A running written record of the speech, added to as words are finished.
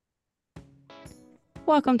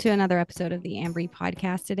Welcome to another episode of the Ambry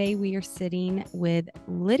podcast. Today we are sitting with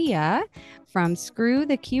Lydia from Screw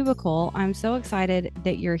the Cubicle. I'm so excited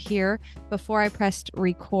that you're here. Before I pressed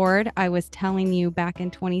record, I was telling you back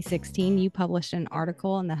in 2016, you published an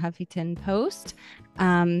article in the Huffington Post,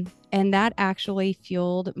 and that actually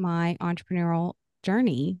fueled my entrepreneurial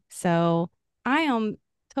journey. So I am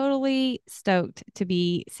totally stoked to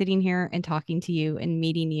be sitting here and talking to you and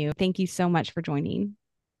meeting you. Thank you so much for joining.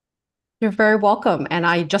 You're very welcome. And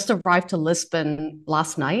I just arrived to Lisbon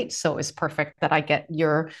last night. So it's perfect that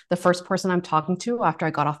you're the first person I'm talking to after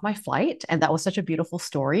I got off my flight. And that was such a beautiful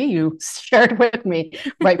story you shared with me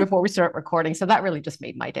right before we start recording. So that really just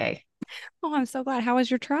made my day. Oh, I'm so glad. How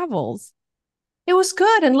was your travels? It was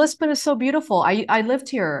good. And Lisbon is so beautiful. I lived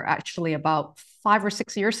here actually about 5 or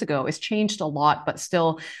 6 years ago. It's changed a lot, but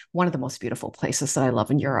still one of the most beautiful places that I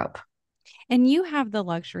love in Europe. And you have the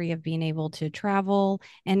luxury of being able to travel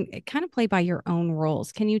and kind of play by your own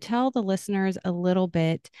rules. Can you tell the listeners a little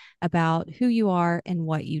bit about who you are and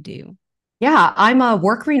what you do? Yeah, I'm a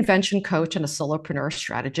work reinvention coach and a solopreneur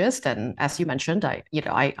strategist. And as you mentioned,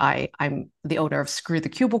 I'm the owner of Screw the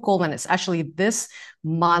Cubicle, and it's actually this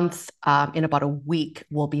month, in about a week,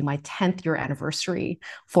 will be my 10th year anniversary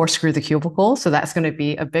for Screw the Cubicle. So that's going to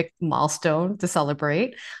be a big milestone to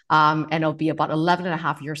celebrate. And it'll be about 11 and a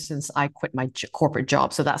half years since I quit my corporate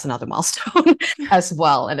job. So that's another milestone as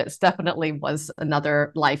well. And it's definitely was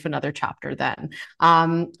another life, another chapter then.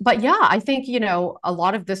 But yeah, I think, a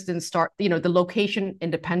lot of this didn't start, the location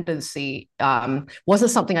independency wasn't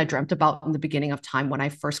something I dreamt about in the beginning of time when I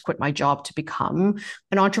first quit my job to become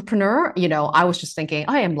an entrepreneur. I was just thinking,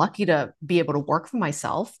 I am lucky to be able to work for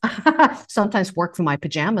myself, sometimes work from my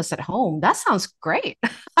pajamas at home. That sounds great.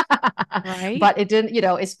 Right. But it didn't,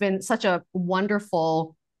 it's been such a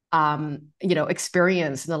wonderful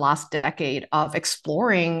experience in the last decade of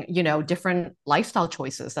exploring, different lifestyle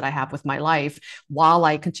choices that I have with my life while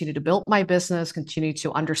I continue to build my business, continue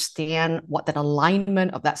to understand what that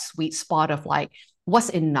alignment of that sweet spot of like, what's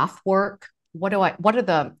enough work? What are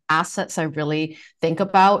the assets I really think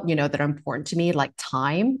about, that are important to me, like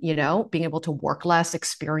time, being able to work less,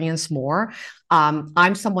 experience more.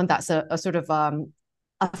 I'm someone that's a sort of,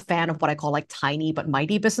 a fan of what I call like tiny but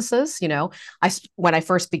mighty businesses. When I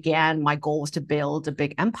first began, my goal was to build a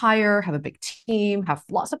big empire, have a big team, have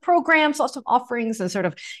lots of programs, lots of offerings, and sort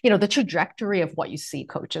of, the trajectory of what you see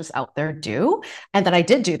coaches out there do. And then I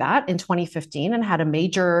did do that in 2015 and had a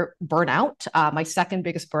major burnout, my second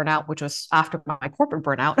biggest burnout, which was after my corporate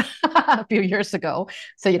burnout a few years ago.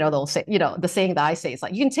 So, they'll say, the saying that I say is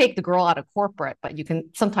like, you can take the girl out of corporate, but you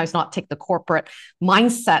can sometimes not take the corporate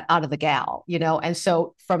mindset out of the gal, and so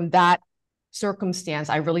from that circumstance,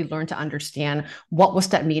 I really learned to understand what was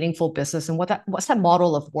that meaningful business and what's that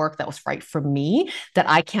model of work that was right for me that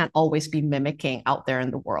I can't always be mimicking out there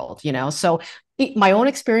in the world, So my own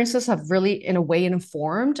experiences have really, in a way,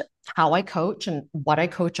 informed how I coach and what I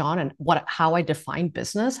coach on and how I define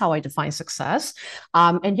business, how I define success.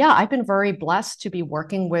 And yeah, I've been very blessed to be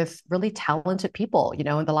working with really talented people.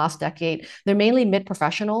 In the last decade, they're mainly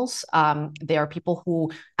mid-professionals. They are people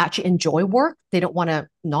who actually enjoy work. They don't want to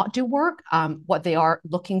not do work. What they are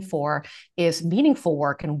looking for is meaningful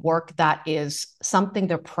work and work that is something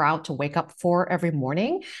they're proud to wake up for every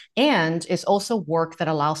morning. And it's also work that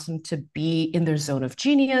allows them to be in their zone of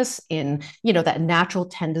genius, in, that natural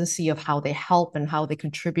tendency of how they help and how they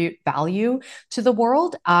contribute value to the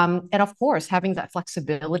world. And of course, having that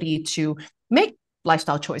flexibility to make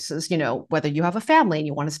lifestyle choices, whether you have a family and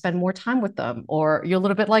you want to spend more time with them, or you're a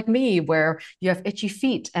little bit like me, where you have itchy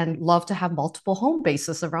feet and love to have multiple home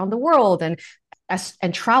bases around the world and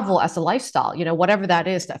travel as a lifestyle, whatever that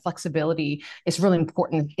is, that flexibility is really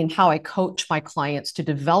important in how I coach my clients to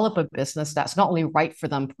develop a business that's not only right for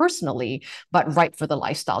them personally, but right for the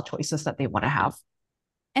lifestyle choices that they want to have.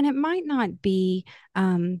 And it might not be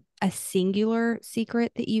a singular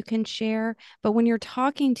secret that you can share, but when you're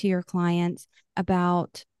talking to your clients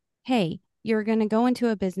about, hey, you're going to go into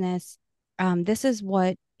a business, this is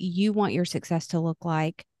what you want your success to look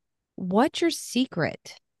like. What's your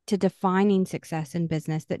secret to defining success in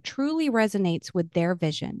business that truly resonates with their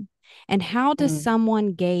vision? And how does Mm.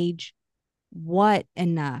 someone gauge what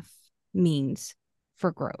enough means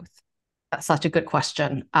for growth? That's such a good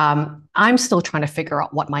question. I'm still trying to figure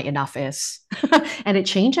out what my enough is. And it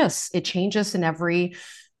changes. It changes in every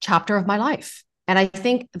chapter of my life. And I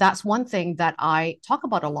think that's one thing that I talk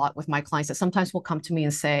about a lot with my clients that sometimes will come to me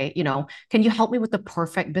and say, can you help me with the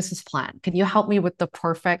perfect business plan? Can you help me with the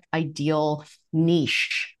perfect ideal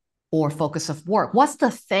niche or focus of work? What's the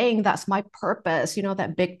thing that's my purpose?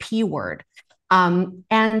 That big P word.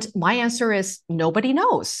 And my answer is nobody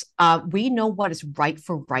knows. We know what is right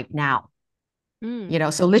for right now.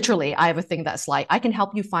 Mm. So literally, I have a thing that's like, I can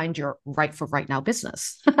help you find your right for right now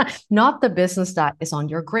business, not the business that is on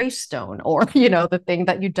your gravestone or, the thing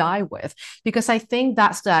that you die with. Because I think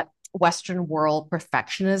that's that Western world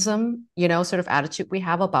perfectionism, sort of attitude we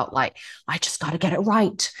have about like, I just got to get it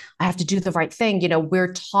right. I have to do the right thing.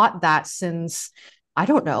 We're taught that since I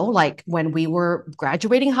don't know, like when we were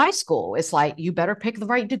graduating high school, it's like, you better pick the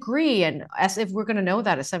right degree. And as if we're going to know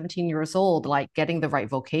that at 17 years old, like getting the right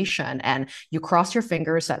vocation, and you cross your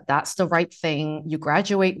fingers that that's the right thing you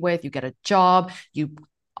graduate with, you get a job, you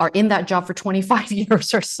are in that job for 25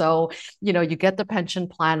 years or so, you get the pension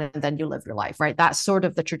plan and then you live your life, right? That's sort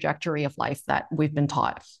of the trajectory of life that we've been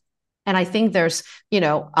taught. And I think there's,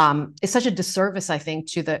 it's such a disservice, I think,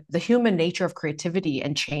 to the human nature of creativity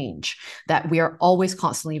and change, that we are always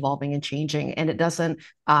constantly evolving and changing. And it doesn't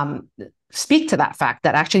speak to that fact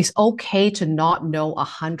that actually it's okay to not know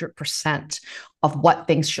 100% of what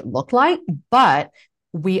things should look like, but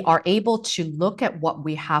we are able to look at what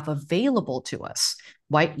we have available to us,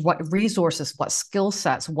 right? What resources, what skill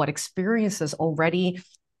sets, what experiences already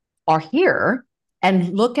are here,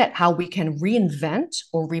 and look at how we can reinvent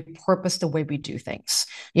or repurpose the way we do things.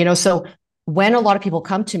 So when a lot of people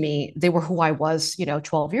come to me, they were who I was,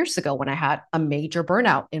 12 years ago when I had a major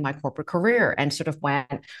burnout in my corporate career and sort of when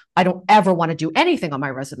I don't ever want to do anything on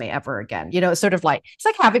my resume ever again. It's sort of like, it's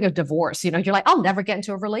like having a divorce, you're like, I'll never get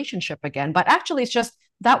into a relationship again. But actually, it's just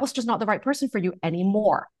that was just not the right person for you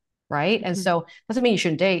anymore. Right. And so doesn't mean you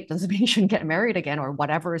shouldn't date, doesn't mean you shouldn't get married again or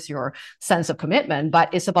whatever is your sense of commitment,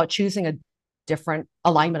 but it's about choosing a different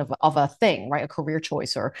alignment of a thing, right? A career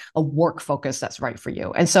choice or a work focus that's right for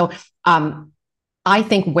you. And so I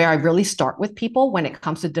think where I really start with people when it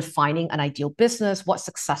comes to defining an ideal business, what's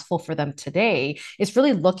successful for them today, is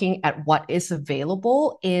really looking at what is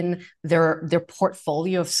available in their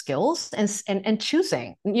portfolio of skills and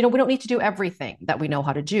choosing. We don't need to do everything that we know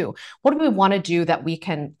how to do. What do we want to do that we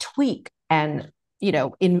can tweak and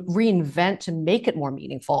reinvent to make it more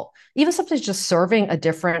meaningful? Even sometimes just serving a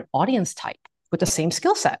different audience type with the same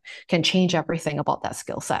skill set can change everything about that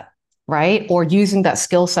skill set, right? Or using that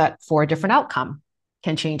skill set for a different outcome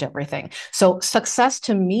can change everything. So success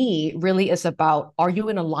to me really is about, are you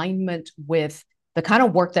in alignment with the kind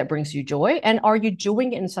of work that brings you joy? And are you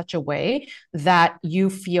doing it in such a way that you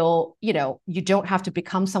feel, you don't have to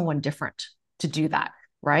become someone different to do that?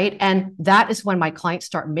 Right. And that is when my clients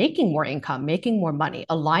start making more income, making more money,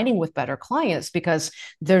 aligning with better clients, because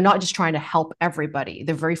they're not just trying to help everybody.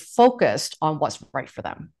 They're very focused on what's right for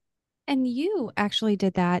them. And you actually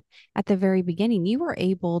did that at the very beginning. You were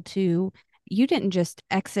able to, you didn't just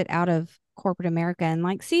exit out of corporate America and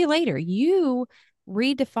like, see you later. You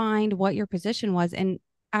redefined what your position was and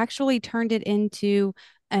actually turned it into,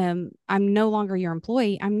 I'm no longer your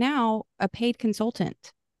employee. I'm now a paid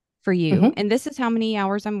consultant for you. Mm-hmm. And this is how many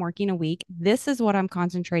hours I'm working a week. This is what I'm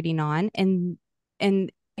concentrating on.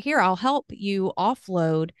 And here I'll help you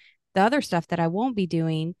offload the other stuff that I won't be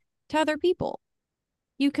doing to other people.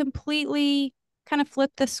 You completely kind of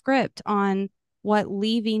flip the script on what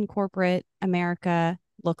leaving corporate America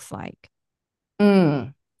looks like.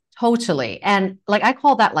 Mm, totally. And like I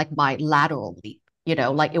call that like my lateral leap,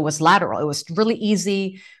 like it was lateral. It was really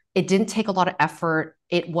easy. It didn't take a lot of effort.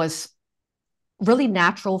 It was really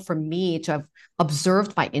natural for me to have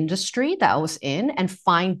observed my industry that I was in and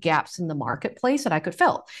find gaps in the marketplace that I could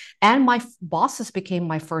fill. And my bosses became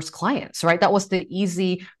my first clients, right? That was the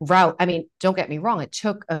easy route. I mean, don't get me wrong, it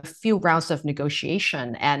took a few rounds of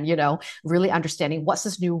negotiation and, really understanding what's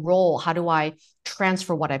this new role? How do I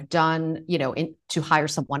transfer what I've done, to hire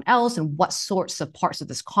someone else, and what sorts of parts of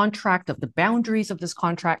this contract, of the boundaries of this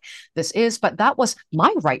contract this is. But that was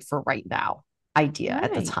my right for right now idea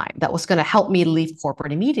at the Right. time that was going to help me leave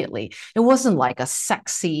corporate immediately. It wasn't like a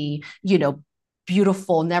sexy,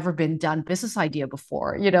 beautiful, never been done business idea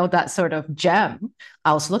before, that sort of gem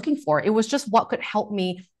I was looking for. It was just what could help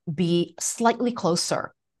me be slightly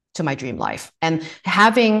closer to my dream life. And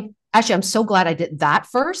actually, I'm so glad I did that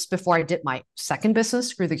first before I did my second business,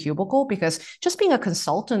 Screw the Cubicle, because just being a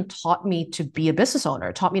consultant taught me to be a business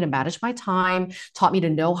owner, taught me to manage my time, taught me to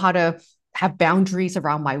know how to have boundaries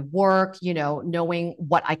around my work, knowing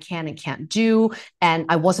what I can and can't do. And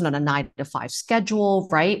I wasn't on a 9 to 5 schedule,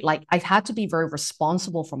 right? Like I had to be very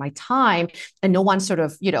responsible for my time and no one sort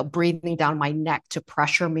of, breathing down my neck to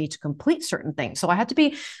pressure me to complete certain things. So I had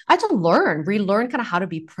to relearn kind of how to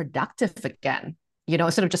be productive again.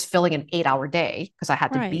 instead of just filling an 8-hour day because I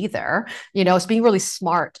had to Right. be there. It's being really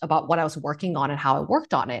smart about what I was working on and how I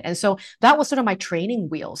worked on it. And so that was sort of my training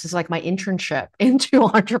wheels. It's like my internship into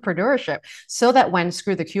entrepreneurship, so that when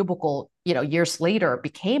Screw the Cubicle, years later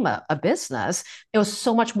became a business, it was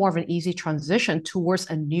so much more of an easy transition towards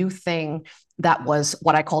a new thing that was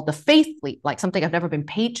what I called the faith leap, like something I've never been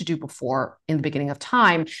paid to do before in the beginning of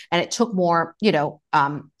time. And it took more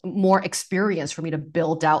experience for me to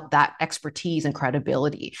build out that expertise and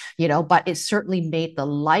credibility, but it certainly made the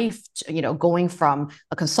life, going from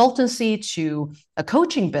a consultancy to a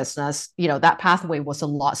coaching business, that pathway was a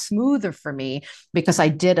lot smoother for me because I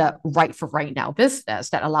did a right for right now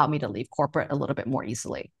business that allowed me to leave corporate a little bit more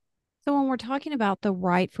easily. So when we're talking about the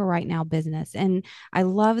right for right now business, and I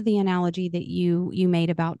love the analogy that you made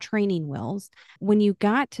about training wheels. When you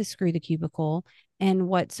got to Screw the Cubicle, and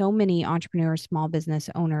what so many entrepreneurs, small business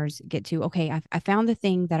owners get to, okay, I found the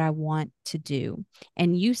thing that I want to do.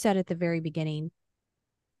 And you said at the very beginning,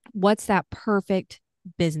 what's that perfect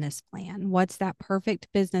business plan? What's that perfect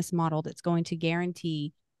business model that's going to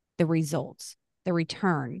guarantee the results, the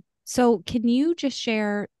return? So can you just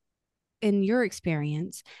share in your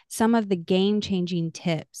experience, some of the game changing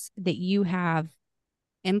tips that you have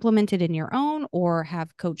implemented in your own or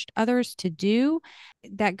have coached others to do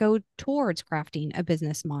that go towards crafting a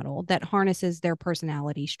business model that harnesses their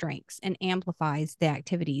personality strengths and amplifies the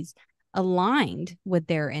activities aligned with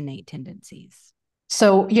their innate tendencies?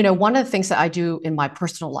 So, one of the things that I do in my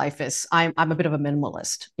personal life is I'm a bit of a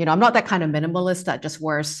minimalist. I'm not that kind of minimalist that just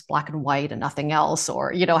wears black and white and nothing else,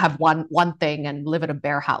 or, have one thing and live in a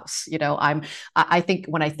bare house. I think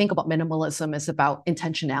when I think about minimalism, it's about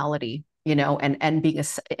intentionality, and being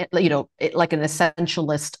like an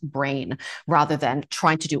essentialist brain rather than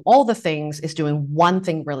trying to do all the things, is doing one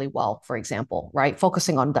thing really well, for example, right?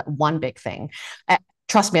 Focusing on that one big thing.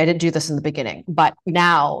 Trust me, I didn't do this in the beginning, but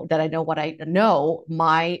now that I know what I know,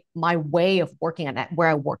 my way of working on it, where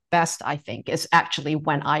I work best, I think, is actually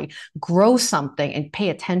when I grow something and pay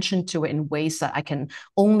attention to it in ways that I can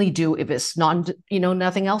only do if it's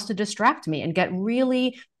nothing else to distract me, and get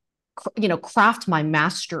really, craft my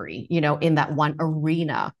mastery, in that one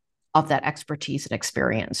arena of that expertise and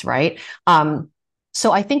experience, right?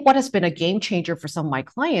 So I think what has been a game changer for some of my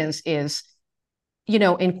clients is,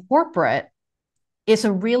 in corporate, it's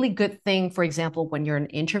a really good thing, for example, when you're in an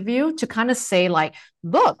interview, to kind of say, like,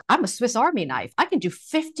 look, I'm a Swiss Army knife. I can do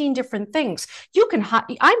 15 different things.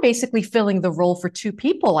 I'm basically filling the role for two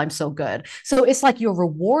people. I'm so good. So it's like you're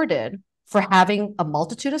rewarded for having a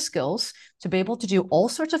multitude of skills to be able to do all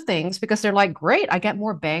sorts of things, because they're like, great, I get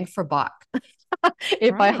more bang for buck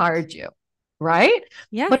if I Right. hired you. Right.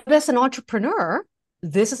 Yeah. But as an entrepreneur,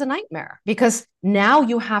 this is a nightmare, because now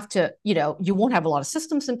you have to, you won't have a lot of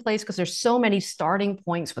systems in place because there's so many starting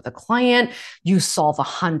points with a client. You solve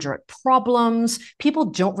 100 problems. People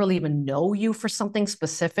don't really even know you for something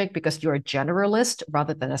specific because you're a generalist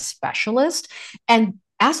rather than a specialist. And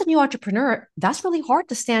as a new entrepreneur, that's really hard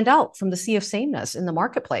to stand out from the sea of sameness in the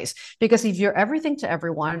marketplace, because if you're everything to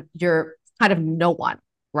everyone, you're kind of no one,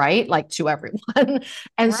 right? Like, to everyone.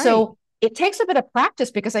 And Right. so it takes a bit of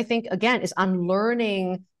practice, because I think, again, is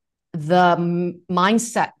unlearning the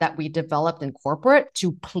mindset that we developed in corporate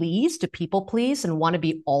to people please and want to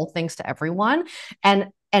be all things to everyone,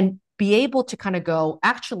 and be able to kind of go,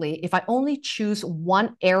 actually, if I only choose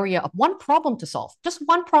one area of one problem to solve, just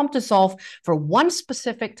one problem to solve for one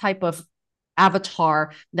specific type of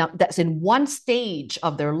avatar now that's in one stage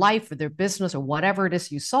of their life or their business or whatever it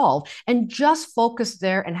is you solve, and just focus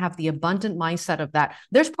there and have the abundant mindset of that,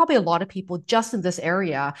 there's probably a lot of people just in this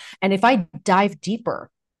area, and if I dive deeper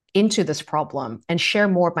into this problem and share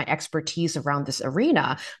more of my expertise around this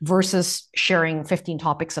arena versus sharing 15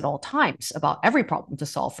 topics at all times about every problem to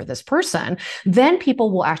solve for this person, then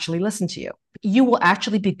people will actually listen to you. You will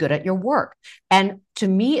actually be good at your work. And to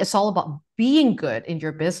me, it's all about being good in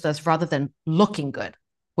your business rather than looking good,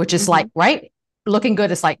 which is Mm-hmm. like, right? Looking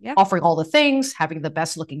good is like Yeah. offering all the things, having the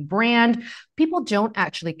best looking brand. People don't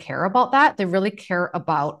actually care about that. They really care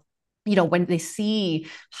about, when they see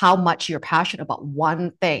how much you're passionate about one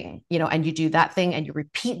thing, and you do that thing and you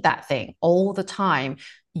repeat that thing all the time,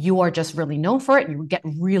 you are just really known for it and you get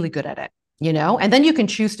really good at it. And then you can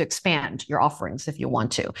choose to expand your offerings if you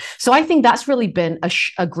want to. So I think that's really been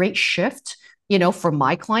a great shift, for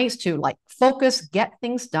my clients, to like focus, get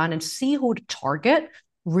things done, and see who to target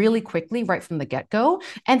really quickly right from the get-go.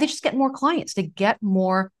 And they just get more clients, they get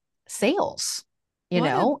more sales, What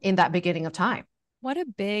a in that beginning of time. what a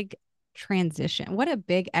big transition. What a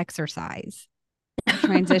big exercise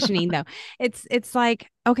transitioning though. It's like,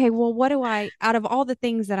 okay, well, what do I, out of all the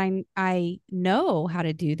things that I know how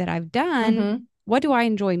to do that I've done, Mm-hmm. what do I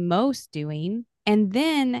enjoy most doing? And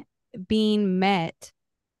then being met,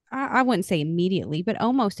 I wouldn't say immediately, but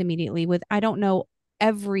almost immediately with, I don't know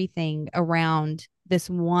everything around this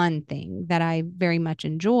one thing that I very much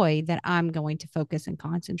enjoy that I'm going to focus and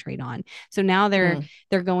concentrate on. So now Mm,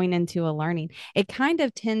 they're going into a learning. It kind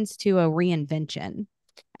of tends to a reinvention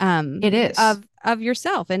it is. of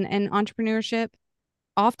yourself, and entrepreneurship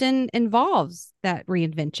often involves that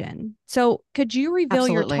reinvention. So, could you reveal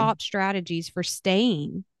your Absolutely. top strategies for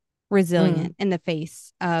staying Mm. resilient in the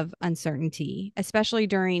face of uncertainty, especially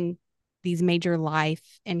during these major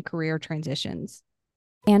life and career transitions?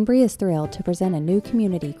 Anbury is thrilled to present a new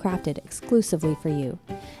community crafted exclusively for you.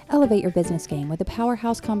 Elevate your business game with a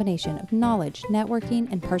powerhouse combination of knowledge, networking,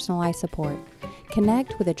 and personalized support.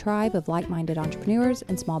 Connect with a tribe of like-minded entrepreneurs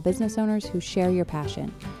and small business owners who share your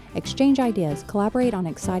passion. Exchange ideas, collaborate on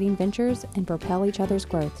exciting ventures, and propel each other's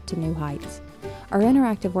growth to new heights. Our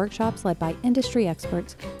interactive workshops, led by industry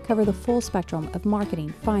experts, cover the full spectrum of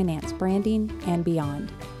marketing, finance, branding, and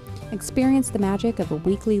beyond. Experience the magic of a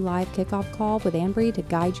weekly live kickoff call with Anbury to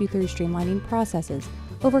guide you through streamlining processes,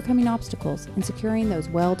 overcoming obstacles, and securing those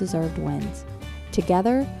well-deserved wins.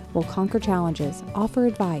 Together, we'll conquer challenges, offer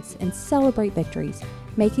advice, and celebrate victories,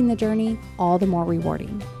 making the journey all the more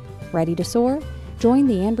rewarding. Ready to soar? Join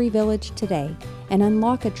the Anbury Village today and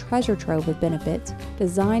unlock a treasure trove of benefits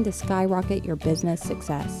designed to skyrocket your business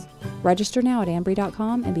success. Register now at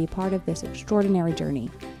anbury.com and be part of this extraordinary journey.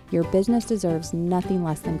 Your business deserves nothing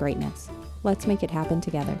less than greatness. Let's make it happen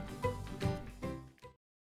together.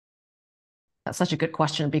 That's such a good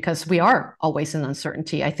question because we are always in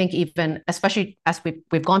uncertainty. I think even, especially as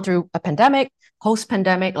we've gone through a pandemic,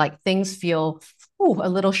 post-pandemic, like things feel a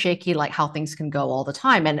little shaky, like how things can go all the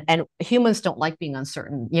time. And humans don't like being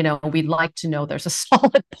uncertain. We'd like to know there's a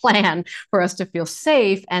solid plan for us to feel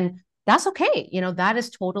safe. And that's okay. That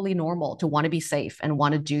is totally normal to want to be safe and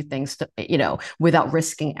want to do things without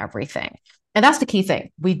risking everything. And that's the key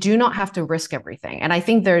thing. We do not have to risk everything. And I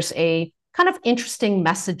think there's a kind of interesting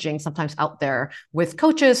messaging sometimes out there with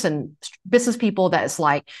coaches and business people that is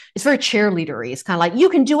like, it's very cheerleadery. It's kind of like, you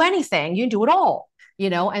can do anything, you can do it all,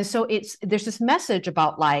 And so there's this message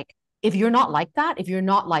about like, if you're not like that, if you're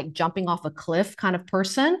not like jumping off a cliff kind of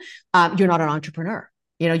person, you're not an entrepreneur.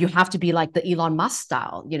 You have to be like the Elon Musk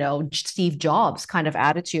style, Steve Jobs kind of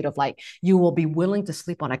attitude of like, you will be willing to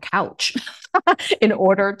sleep on a couch in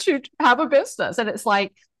order to have a business. And it's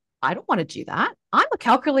like, I don't want to do that. I'm a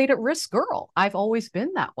calculated risk girl. I've always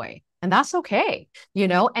been that way. And that's okay,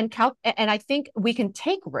 and I think we can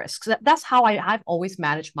take risks. That's how I've always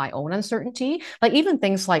managed my own uncertainty. Like even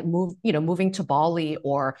things like moving to Bali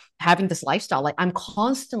or having this lifestyle. Like I'm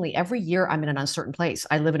constantly, every year I'm in an uncertain place.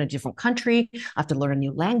 I live in a different country. I have to learn a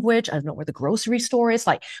new language. I don't know where the grocery store is.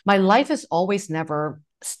 Like my life is always never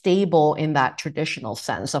stable in that traditional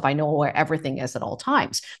sense of I know where everything is at all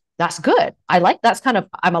times. That's good. That's kind of,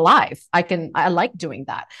 I'm alive. I like doing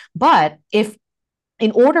that. But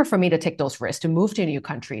in order for me to take those risks, to move to a new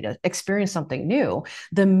country, to experience something new,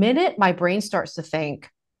 the minute my brain starts to think,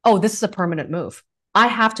 oh, this is a permanent move, I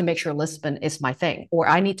have to make sure Lisbon is my thing, or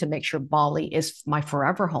I need to make sure Bali is my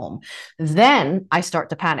forever home, then I start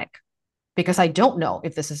to panic because I don't know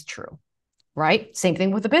if this is true, right? Same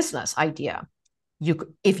thing with the business idea.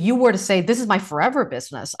 If you were to say, this is my forever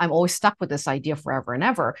business, I'm always stuck with this idea forever and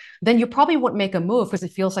ever, then you probably wouldn't make a move because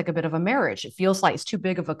it feels like a bit of a marriage. It feels like it's too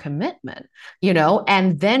big of a commitment,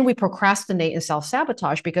 and then we procrastinate and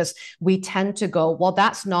self-sabotage because we tend to go, well,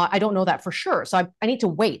 I don't know that for sure. So I need to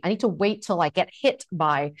wait. I need to wait till I get hit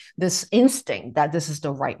by this instinct that this is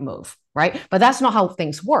the right move. Right. But that's not how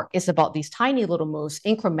things work. It's about these tiny little moves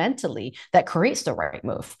incrementally that creates the right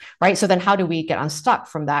move. Right. So then how do we get unstuck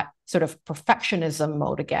from that sort of perfectionism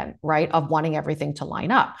mode again, right? Of wanting everything to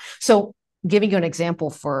line up. So giving you an example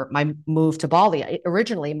for my move to Bali,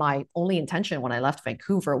 originally my only intention when I left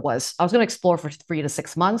Vancouver was I was going to explore for 3 to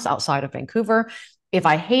 6 months outside of Vancouver. If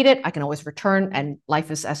I hate it, I can always return and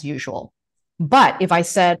life is as usual. But if I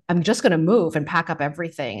said, I'm just going to move and pack up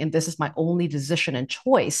everything, and this is my only decision and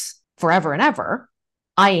choice forever and ever,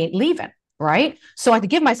 I ain't leaving, right? So I had to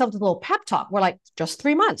give myself a little pep talk. We're like, just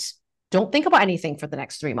 3 months. Don't think about anything for the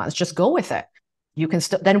next 3 months. Just go with it. You can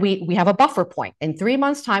still, then we have a buffer point. In 3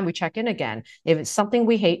 months' time, we check in again. If it's something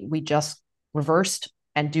we hate, we just reversed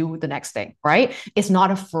and do the next thing, right? It's not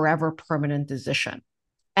a forever permanent decision.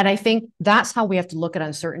 And I think that's how we have to look at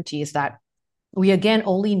uncertainty, is that we again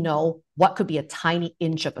only know what could be a tiny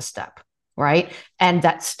inch of a step, right? And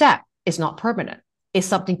that step is not permanent. Is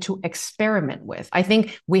something to experiment with. I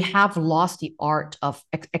think we have lost the art of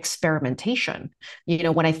experimentation.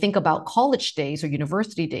 When I think about college days or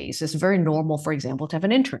university days, it's very normal, for example, to have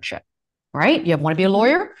an internship. right? You want to be a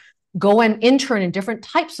lawyer? Go and intern in different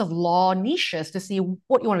types of law niches to see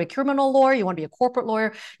what you want to be a criminal lawyer, you want to be a corporate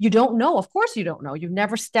lawyer. You don't know. Of course, you don't know. You've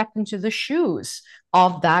never stepped into the shoes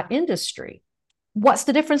of that industry. What's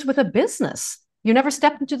the difference with a business? You never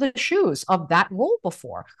stepped into the shoes of that role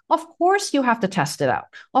before. Of course, you have to test it out.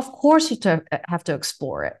 Of course, you have to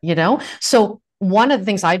explore it, you know? So one of the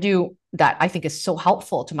things I do that I think is so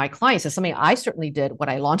helpful to my clients is something I certainly did when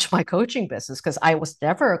I launched my coaching business, because I was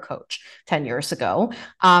never a coach 10 years ago,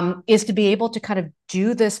 is to be able to kind of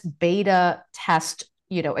do this beta test,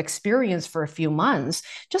 you know, experience for a few months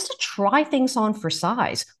just to try things on for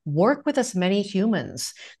size, work with as many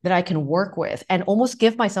humans that I can work with, and almost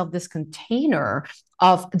give myself this container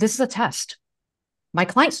of this is a test. My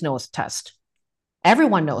clients know it's a test.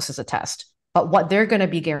 Everyone knows it's a test. But what they're going to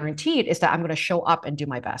be guaranteed is that I'm going to show up and do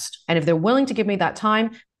my best. And if they're willing to give me that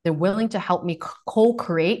time, they're willing to help me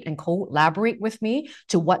co-create and collaborate with me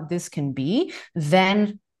to what this can be,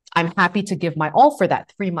 then I'm happy to give my all for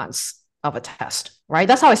that 3 months of a test, right?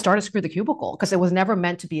 That's how I started Screw the Cubicle, because it was never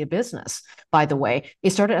meant to be a business, by the way. It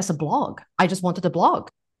started as a blog. I just wanted to blog.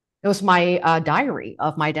 It was my diary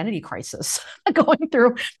of my identity crisis, going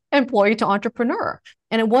through employee to entrepreneur.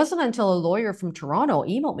 And it wasn't until a lawyer from Toronto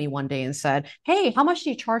emailed me one day and said, "Hey, how much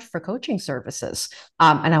do you charge for coaching services?"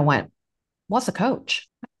 And I went, "What's a coach?"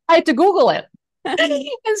 I had to Google it.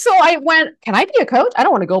 And so I went, "Can I be a coach? I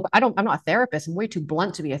don't want to go, I'm not a therapist. I'm way too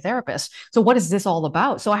blunt to be a therapist. So what is this all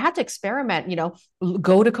about?" So I had to experiment, you know,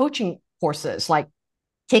 go to coaching courses, like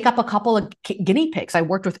take up a couple of guinea pigs. I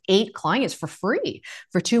worked with 8 clients for free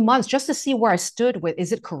for 2 months just to see where I stood with,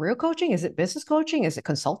 is it career coaching? Is it business coaching? Is it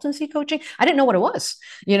consultancy coaching? I didn't know what it was,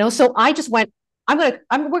 you know? So I just went, we're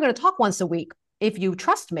going to talk once a week. If you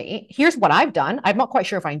trust me, here's what I've done. I'm not quite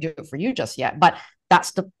sure if I can do it for you just yet, but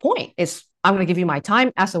that's the point, is I'm going to give you my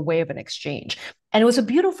time as a way of an exchange. And it was a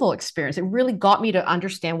beautiful experience. It really got me to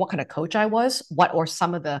understand what kind of coach I was, what were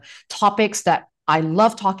some of the topics that I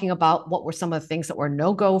love talking about, what were some of the things that were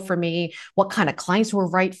no-go for me, what kind of clients were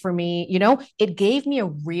right for me. You know, it gave me a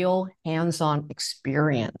real hands-on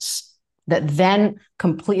experience that then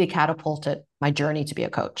completely catapulted my journey to be a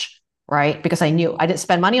coach, right? Because I knew I didn't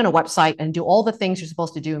spend money on a website and do all the things you're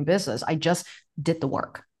supposed to do in business. I just did the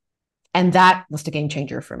work. And that was the game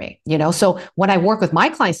changer for me, you know? So when I work with my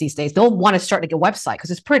clients these days, they'll want to start like a website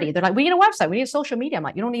because it's pretty. They're like, "We need a website. We need social media." I'm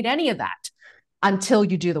like, "You don't need any of that until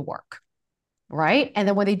you do the work." Right. And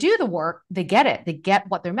then when they do the work, they get it. They get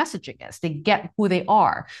what their messaging is. They get who they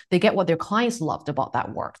are. They get what their clients loved about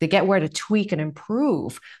that work. They get where to tweak and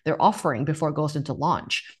improve their offering before it goes into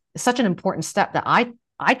launch. It's such an important step that I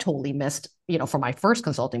totally missed, you know, for my first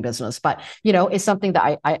consulting business. But, you know, it's something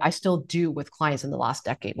that I still do with clients in the last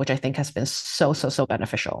decade, which I think has been so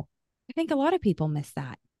beneficial. I think a lot of people miss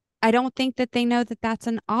that. I don't think that they know that that's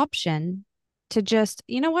an option to just,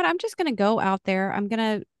 you know what, I'm just going to go out there. I'm going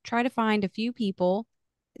to try to find a few people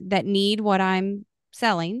that need what I'm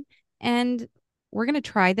selling, and we're going to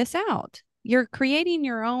try this out. You're creating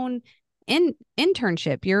your own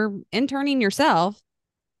internship. You're interning yourself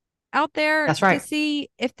out there. That's right. To see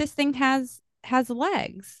if this thing has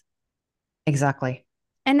legs. Exactly.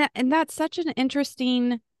 And that's such an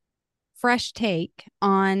interesting fresh take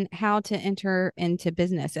on how to enter into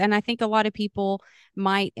business. And I think a lot of people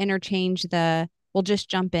might interchange the, well, just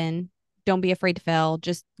jump in, don't be afraid to fail,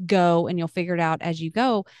 just go and you'll figure it out as you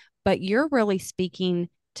go. But you're really speaking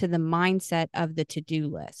to the mindset of the to-do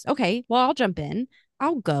list. Okay, well, I'll jump in,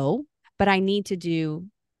 I'll go, but I need to do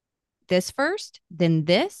this first, then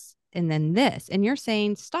this, and then this. And you're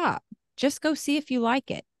saying, stop, just go see if you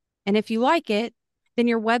like it. And if you like it, then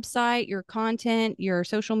your website, your content, your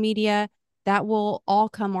social media, that will all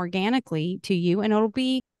come organically to you. And it'll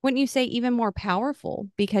be, wouldn't you say, even more powerful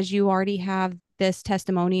because you already have this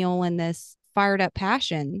testimonial and this fired up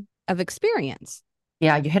passion of experience.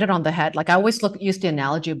 Yeah, you hit it on the head. Like I always use the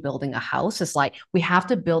analogy of building a house. It's like we have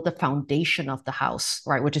to build the foundation of the house,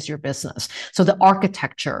 right? Which is your business. So the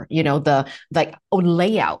architecture, you know, the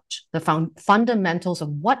layout, the fundamentals of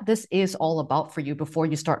what this is all about for you before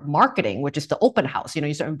you start marketing, which is the open house. You know,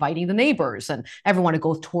 you start inviting the neighbors and everyone to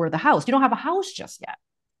go tour the house. You don't have a house just yet.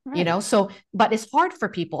 Right. You know, so, but it's hard for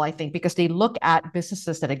people, I think, because they look at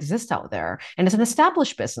businesses that exist out there and it's an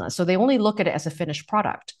established business. So they only look at it as a finished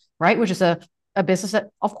product, right? Which is a a business that,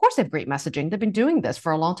 of course, they have great messaging. They've been doing this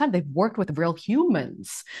for a long time. They've worked with real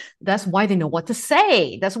humans. That's why they know what to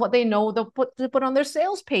say. That's what they know to put on their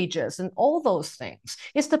sales pages and all those things.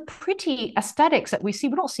 It's the pretty aesthetics that we see.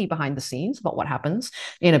 We don't see behind the scenes about what happens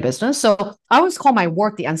in a business. So I always call my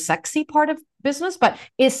work the unsexy part of business, but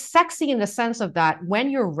it's sexy in the sense of that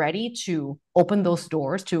when you're ready to open those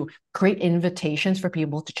doors, to create invitations for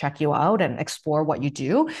people to check you out and explore what you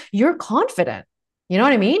do, you're confident. You know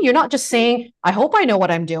what I mean? You're not just saying, I hope I know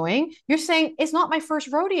what I'm doing. You're saying, it's not my first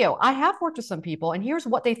rodeo. I have worked with some people and here's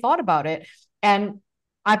what they thought about it. And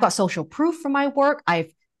I've got social proof for my work.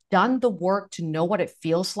 I've done the work to know what it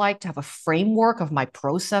feels like to have a framework of my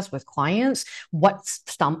process with clients, what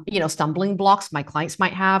stumbling blocks my clients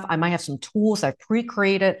might have. I might have some tools I've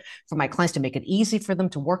pre-created for my clients to make it easy for them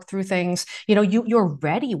to work through things. You're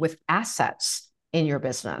ready with assets in your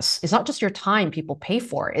business. It's not just your time people pay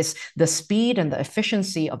for, it's the speed and the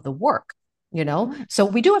efficiency of the work, So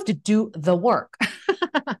we do have to do the work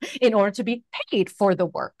in order to be paid for the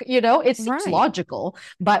work. It seems logical,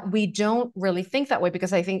 but we don't really think that way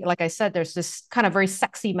because I think, like I said, there's this kind of very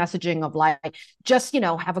sexy messaging of like, just,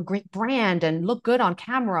 have a great brand and look good on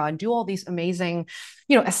camera and do all these amazing,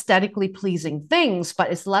 aesthetically pleasing things.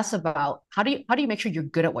 But it's less about how do you make sure you're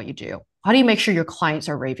good at what you do? How do you make sure your clients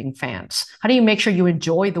are raving fans? How do you make sure you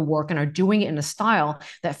enjoy the work and are doing it in a style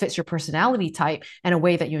that fits your personality type and a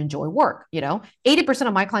way that you enjoy work? 80%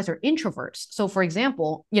 of my clients are introverts. So for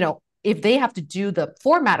example, if they have to do the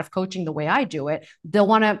format of coaching the way I do it, they'll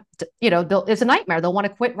want to, it's a nightmare. They'll want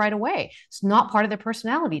to quit right away. It's not part of their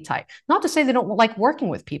personality type. Not to say they don't like working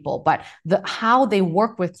with people, but how they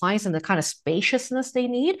work with clients and the kind of spaciousness they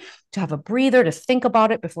need to have a breather, to think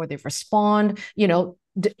about it before they respond, they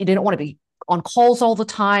don't want to be on calls all the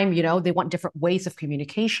time. They want different ways of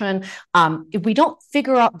communication. If we don't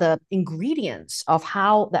figure out the ingredients of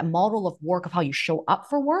how that model of work, of how you show up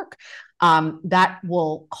for work, that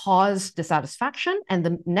will cause dissatisfaction. And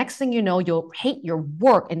the next thing you know, you'll hate your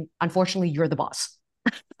work. And unfortunately, you're the boss.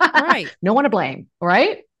 Right. No one to blame,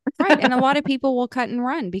 right? Right. And a lot of people will cut and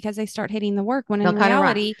run because they start hating the work when in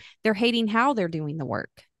reality, they're hating how they're doing the work.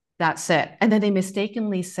 That's it. And then they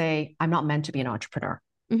mistakenly say, I'm not meant to be an entrepreneur.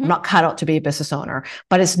 I'm not cut out to be a business owner,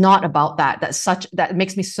 but it's not about that. That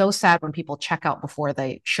makes me so sad when people check out before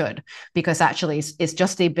they should, because actually it's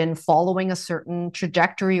just they've been following a certain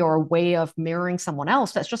trajectory or a way of mirroring someone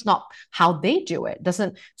else. That's just not how they do it. It's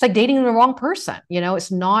like dating the wrong person.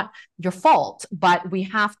 It's not your fault, but we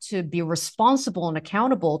have to be responsible and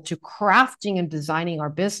accountable to crafting and designing our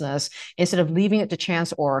business instead of leaving it to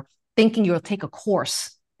chance or thinking you'll take a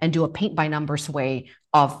course and do a paint by numbers way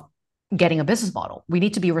of getting a business model. We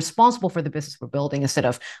need to be responsible for the business we're building instead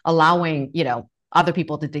of allowing, other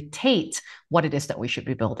people to dictate what it is that we should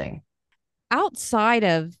be building. Outside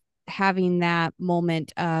of having that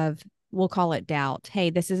moment of, we'll call it doubt. Hey,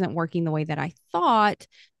 this isn't working the way that I thought.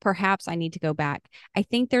 Perhaps I need to go back. I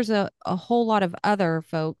think there's a whole lot of other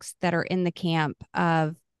folks that are in the camp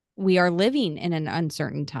of, we are living in an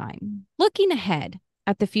uncertain time. Looking ahead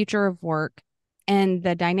at the future of work and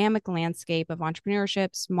the dynamic landscape of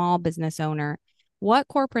entrepreneurship, small business owner, what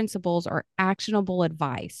core principles or actionable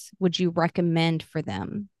advice would you recommend for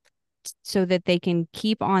them so that they can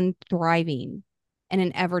keep on thriving in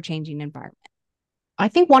an ever-changing environment? I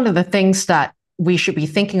think one of the things that we should be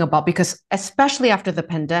thinking about, because especially after the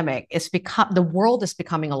pandemic, the world is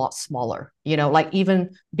becoming a lot smaller. Like even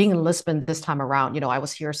being in Lisbon this time around, I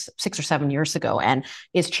was here 6 or 7 years ago, and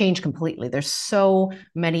it's changed completely. There's so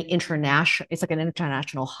many it's like an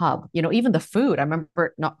international hub. Even the food, I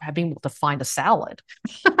remember not being able to find a salad.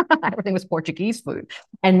 Everything was Portuguese food.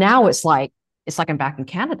 And now it's like I'm back in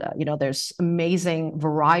Canada. There's amazing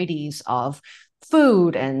varieties of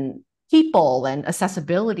food and people and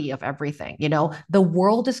accessibility of everything. The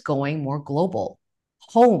world is going more global.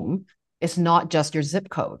 Home is not just your zip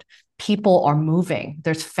code. People are moving.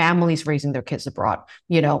 There's families raising their kids abroad.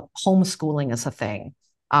 Homeschooling is a thing.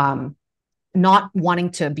 Not wanting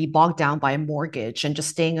to be bogged down by a mortgage and just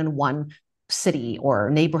staying in one city or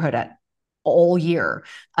neighborhood all year.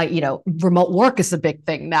 Remote work is a big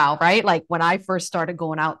thing now, right? Like when I first started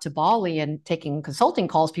going out to Bali and taking consulting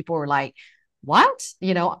calls, people were like, what?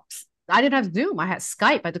 I didn't have Zoom. I had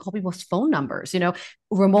Skype. I had to call people's phone numbers.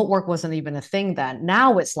 Remote work wasn't even a thing then.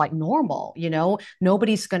 Now it's like normal.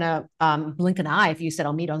 Nobody's going to blink an eye if you said,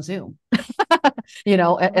 I'll meet on Zoom,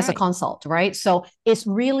 as a consult, right? So it's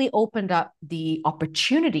really opened up the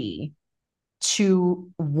opportunity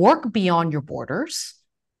to work beyond your borders,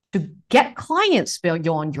 to get clients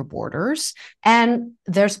beyond your borders. And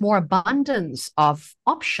there's more abundance of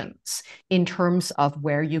options in terms of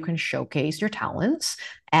where you can showcase your talents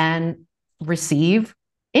and receive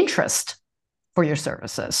interest for your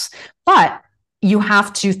services. But you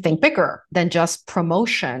have to think bigger than just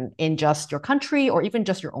promotion in just your country or even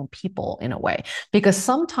just your own people in a way. Because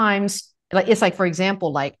sometimes, like it's like, for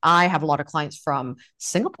example, like I have a lot of clients from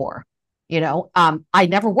Singapore. I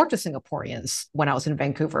never worked with Singaporeans when I was in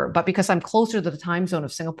Vancouver, but because I'm closer to the time zone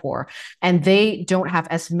of Singapore and they don't have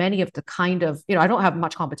as many of the kind of, I don't have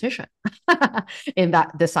much competition in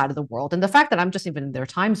this side of the world. And the fact that I'm just even in their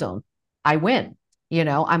time zone, I win.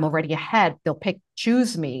 I'm already ahead. They'll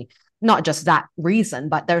choose me, not just that reason,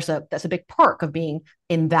 but that's a big perk of being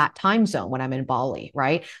in that time zone when I'm in Bali,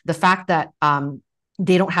 right? The fact that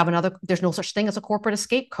they don't have there's no such thing as a corporate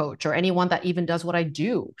escape coach or anyone that even does what I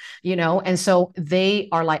do, and so they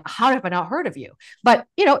are like, how have I not heard of you? But,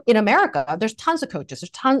 in America, there's tons of coaches,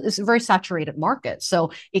 it's a very saturated market.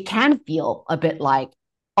 So it can feel a bit like,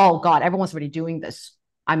 oh God, everyone's already doing this.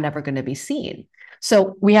 I'm never going to be seen.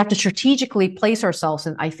 So we have to strategically place ourselves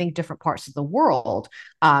in, I think, different parts of the world,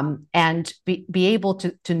 and be able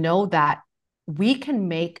to know that we can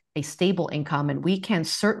make a stable income and we can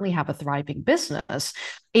certainly have a thriving business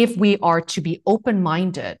if we are to be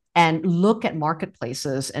open-minded and look at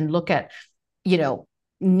marketplaces and look at,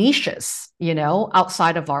 niches,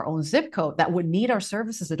 outside of our own zip code that would need our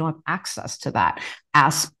services that don't have access to that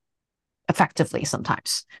as effectively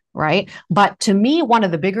sometimes, right? But to me, one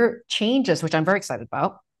of the bigger changes, which I'm very excited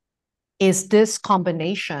about, is this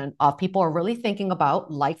combination of people are really thinking about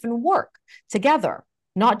life and work together,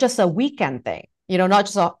 not just a weekend thing, not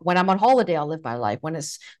just when I'm on holiday, I'll live my life. When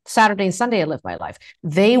it's Saturday and Sunday, I live my life.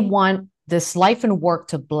 They want this life and work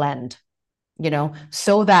to blend,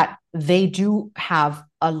 so that they do have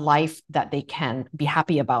a life that they can be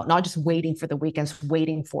happy about, not just waiting for the weekends,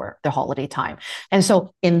 waiting for the holiday time. And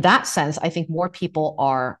so in that sense, I think more people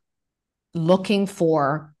are looking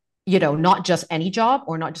for, not just any job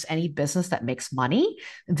or not just any business that makes money.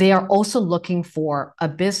 They are also looking for a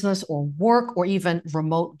business or work or even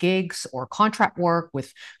remote gigs or contract work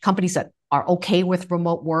with companies that are okay with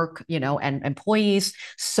remote work, and employees,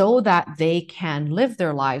 so that they can live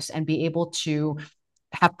their lives and be able to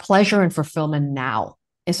have pleasure and fulfillment now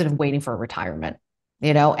instead of waiting for retirement.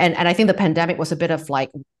 And I think the pandemic was a bit of like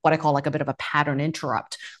what I call like a bit of a pattern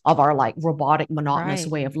interrupt of our like robotic, monotonous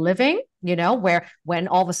way of living, where when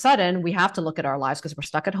all of a sudden we have to look at our lives because we're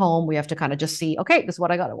stuck at home, we have to kind of just see, okay, this is what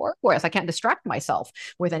I got to work with. I can't distract myself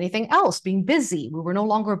with anything else, being busy. We were no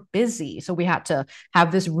longer busy. So we had to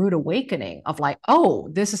have this rude awakening of like, oh,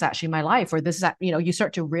 this is actually my life, or this is, you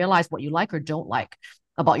start to realize what you like or don't like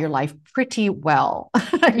about your life pretty well,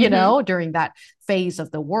 during that phase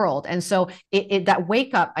of the world. And so that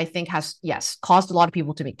wake up, I think, has, yes, caused a lot of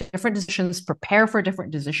people to make different decisions, prepare for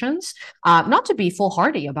different decisions, not to be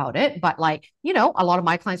foolhardy about it, but like, a lot of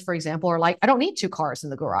my clients, for example, are like, I don't need 2 cars in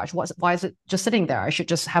the garage. Why is it just sitting there? I should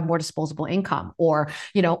just have more disposable income. Or,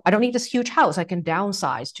 I don't need this huge house. I can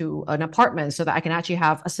downsize to an apartment so that I can actually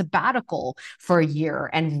have a sabbatical for a year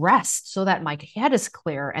and rest so that my head is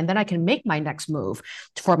clear. And then I can make my next move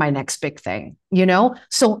for my next big thing,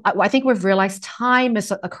 So I think we've realized time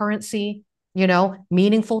is a currency,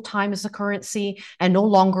 meaningful time is a currency, and no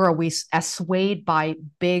longer are we as swayed by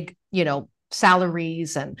big,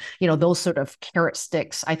 salaries and, those sort of carrot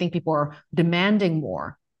sticks. I think people are demanding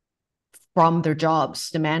more from their jobs,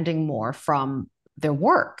 demanding more from their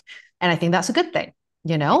work. And I think that's a good thing,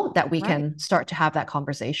 that we can start to have that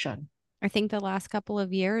conversation. I think the last couple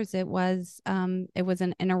of years it was an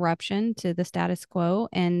interruption to the status quo,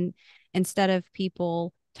 and instead of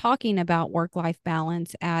people talking about work-life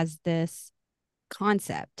balance as this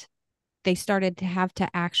concept, they started to have to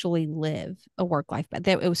actually live a work-life, but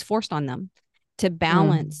it was forced on them to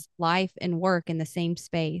balance life and work in the same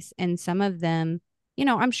space. And some of them,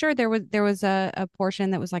 I'm sure there was a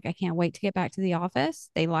portion that was like, I can't wait to get back to the office.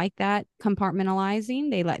 They like that compartmentalizing.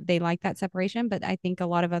 They like that separation. But I think a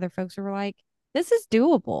lot of other folks were like, this is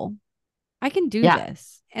doable. I can do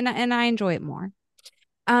this. And I enjoy it more.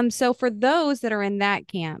 So for those that are in that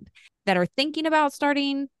camp that are thinking about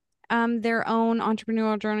starting their own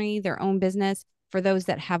entrepreneurial journey, their own business, for those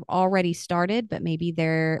that have already started, but maybe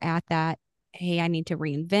they're at that, hey, I need to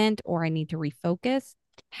reinvent or I need to refocus,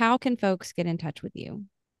 how can folks get in touch with you?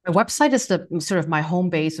 My website is the sort of my home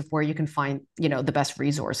base of where you can find, the best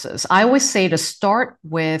resources. I always say to start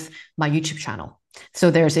with my YouTube channel. So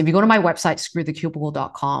if you go to my website,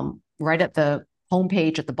 screwthecubicle.com, right at the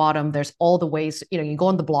homepage at the bottom, there's all the ways, you can go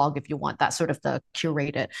on the blog if you want that sort of the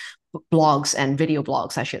curated blogs and video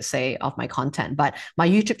blogs, I should say, of my content. But my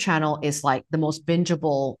YouTube channel is like the most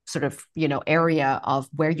bingeable sort of, area of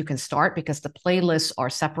where you can start, because the playlists are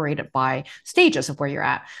separated by stages of where you're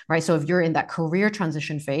at, right? So if you're in that career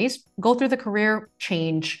transition phase, go through the career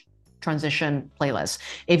change transition playlist.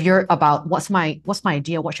 If you're about what's my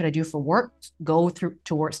idea, what should I do for work, go through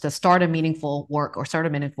towards the start a meaningful work or start a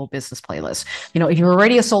meaningful business playlist. If you're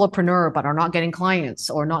already a solopreneur but are not getting clients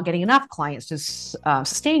or not getting enough clients to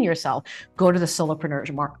sustain yourself, go to the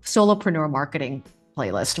solopreneur marketing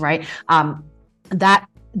playlist, right?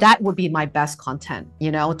 That would be my best content,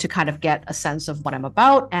 to kind of get a sense of what I'm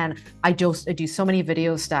about. And I do so many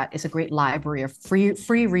videos that is a great library of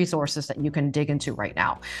free resources that you can dig into right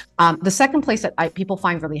now. The second place that people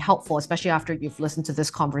find really helpful, especially after you've listened to this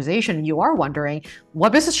conversation, you are wondering,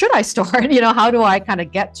 what business should I start? How do I kind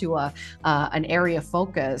of get to an area of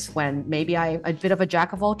focus when maybe I'm a bit of a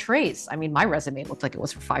jack of all trades? I mean, my resume looked like it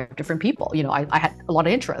was for 5 different people. I had a lot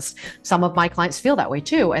of interest. Some of my clients feel that way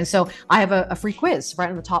too. And so I have a free quiz right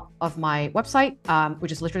on the top of my website,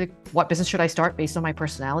 which is literally what business should I start based on my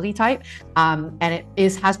personality type. And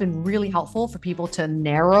it has been really helpful for people to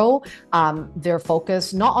narrow their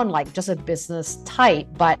focus, not on like just a business type,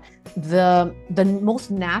 but the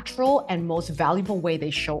most natural and most valuable way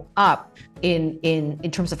they show up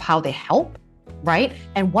in terms of how they help, right?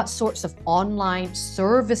 And what sorts of online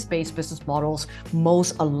service-based business models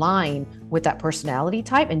most align with that personality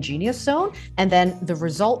type and genius zone. And then the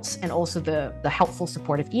results and also the helpful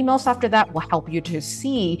supportive emails after that will help you to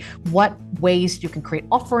see what ways you can create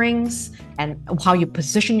offerings and how you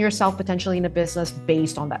position yourself potentially in a business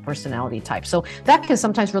based on that personality type. So that can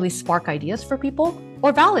sometimes really spark ideas for people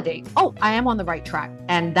or validate, oh, I am on the right track.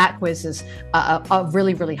 And that quiz is a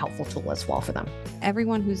really, really helpful tool as well for them.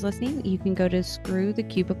 Everyone who's listening, you can go to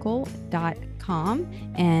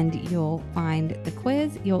screwthecubicle.com and you'll find the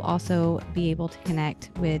quiz. You'll also be able to connect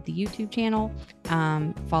with the YouTube channel,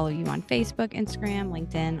 follow you on Facebook, Instagram,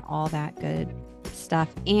 LinkedIn, all that good stuff,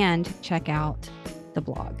 and check out the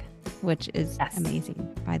blog, which is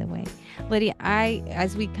amazing, by the way. Lydia,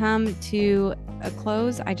 as we come to a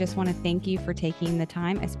close, I just want to thank you for taking the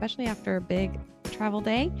time, especially after a big travel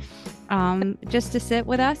day, just to sit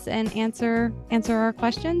with us and answer our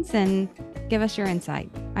questions and give us your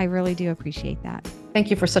insight. I really do appreciate that.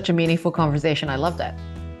 Thank you for such a meaningful conversation. I loved it.